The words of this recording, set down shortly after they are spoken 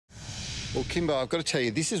Well, Kimbo, I've got to tell you,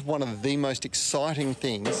 this is one of the most exciting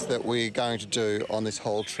things that we're going to do on this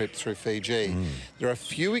whole trip through Fiji. There are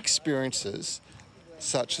few experiences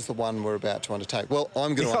such as the one we're about to undertake. Well,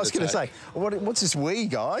 I'm going to I was going to say, undertake. what's this we,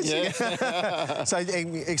 guys? Yeah. So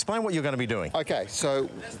explain what you're going to be doing. Okay, so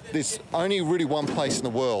there's only really one place in the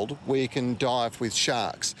world where you can dive with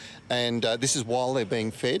sharks, and this is while they're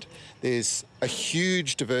being fed. There's a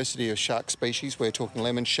huge diversity of shark species. We're talking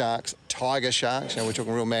lemon sharks, tiger sharks, we're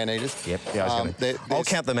talking real man-eaters. Yep, yeah, I'll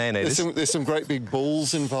count the man-eaters. There's some great big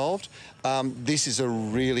bulls involved. This is a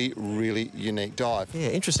really, really unique dive. Yeah,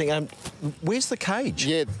 interesting. Where's the cage?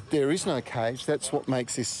 Yeah, there is no cage. That's what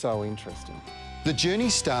makes this so interesting. The journey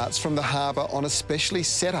starts from the harbour on a specially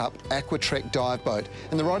set up Aquatrek dive boat,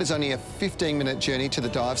 and the ride is only a 15-minute journey to the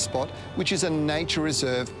dive spot, which is a nature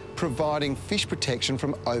reserve providing fish protection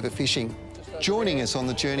from overfishing. Joining us on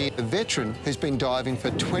the journey, a veteran who's been diving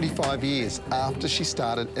for 25 years after she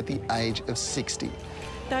started at the age of 60.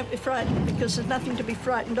 Don't be frightened, because there's nothing to be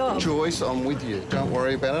frightened of. Joyce, I'm with you. Don't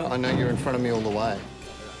worry about it. I know you're in front of me all the way.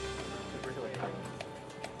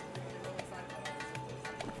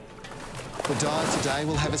 The dive today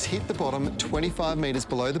will have us hit the bottom at 25 metres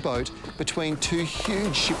below the boat between two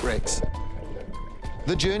huge shipwrecks.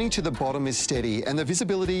 The journey to the bottom is steady and the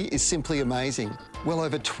visibility is simply amazing. Well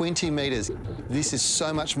over 20 metres. This is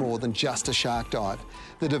so much more than just a shark dive.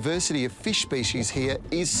 The diversity of fish species here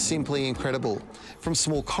is simply incredible. From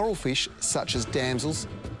small coral fish, such as damsels,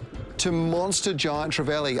 to monster giant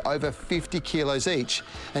trevally, over 50 kilos each,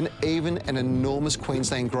 and even an enormous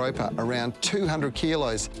Queensland groper, around 200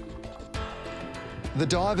 kilos. The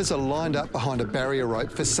divers are lined up behind a barrier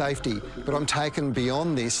rope for safety, but I'm taken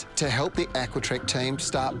beyond this to help the Aquatrek team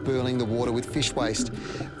start burling the water with fish waste.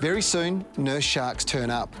 Very soon, nurse sharks turn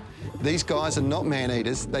up. These guys are not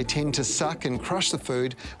man-eaters. They tend to suck and crush the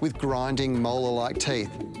food with grinding molar-like teeth.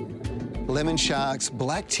 Lemon sharks,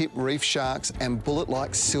 black-tip reef sharks and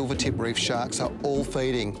bullet-like silver-tip reef sharks are all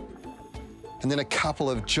feeding. And then a couple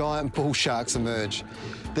of giant bull sharks emerge.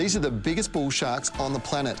 These are the biggest bull sharks on the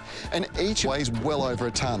planet, and each weighs well over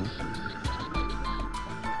a tonne.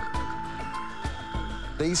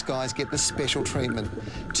 These guys get the special treatment.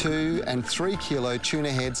 2 and 3 kilo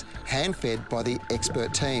tuna heads hand-fed by the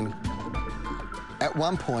expert team. At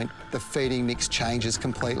one point, the feeding mix changes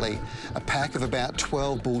completely. A pack of about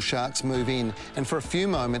 12 bull sharks move in, and for a few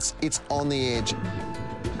moments, it's on the edge.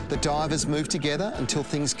 The divers move together until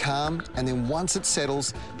things calm, and then once it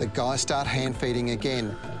settles, the guys start hand feeding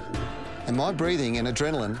again. And my breathing and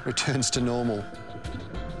adrenaline returns to normal.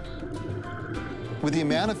 With the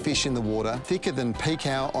amount of fish in the water, thicker than peak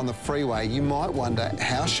hour on the freeway, you might wonder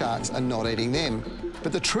how sharks are not eating them.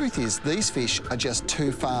 But the truth is, these fish are just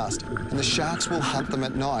too fast, and the sharks will hunt them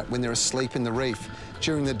at night when they're asleep in the reef.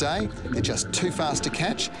 During the day, they're just too fast to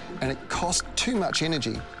catch, and it costs too much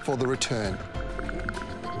energy for the return.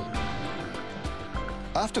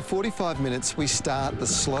 After 45 minutes, we start the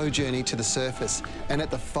slow journey to the surface, and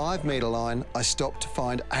at the 5-metre line, I stop to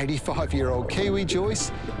find 85-year-old Kiwi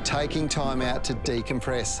Joyce taking time out to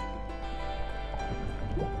decompress.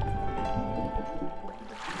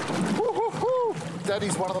 That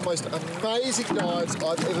is one of the most amazing dives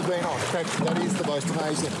I've ever been on. In fact, that is the most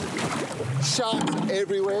amazing. Sharks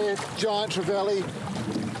everywhere, giant trevally,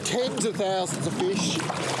 tens of thousands of fish.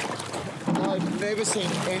 I've never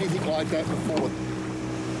seen anything like that before.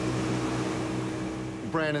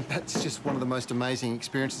 Brandon, that's just one of the most amazing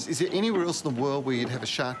experiences. Is there anywhere else in the world where you'd have a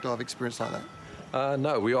shark dive experience like that?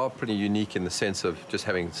 No, we are pretty unique in the sense of just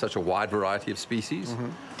having such a wide variety of species,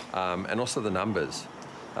 and also the numbers.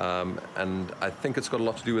 And I think it's got a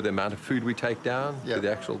lot to do with the amount of food we take down to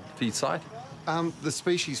the actual feed site. The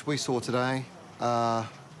species we saw today,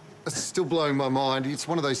 it's still blowing my mind. It's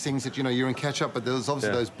one of those things that, you're in catch-up, but there's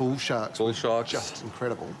obviously those bull sharks. Bull sharks. Just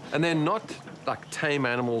incredible. And they're not like tame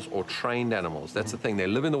animals or trained animals. That's the thing. They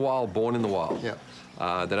live in the wild, born in the wild. Yeah.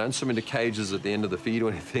 They don't swim into cages at the end of the feed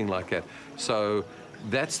or anything like that. So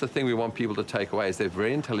that's the thing we want people to take away, is they're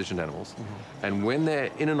very intelligent animals. And when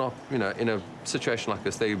they're in a situation like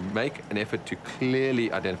this, they make an effort to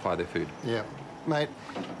clearly identify their food. Yeah. Mate,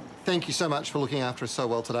 thank you so much for looking after us so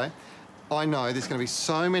well today. I know there's going to be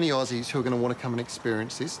so many Aussies who are going to want to come and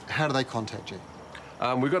experience this. How do they contact you?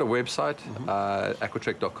 We've got a website,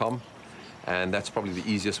 aquatrek.com, and that's probably the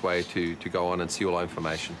easiest way to go on and see all our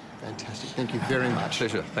information. Fantastic. Thank you very much.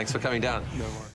 Pleasure. Thanks for coming down. No worries.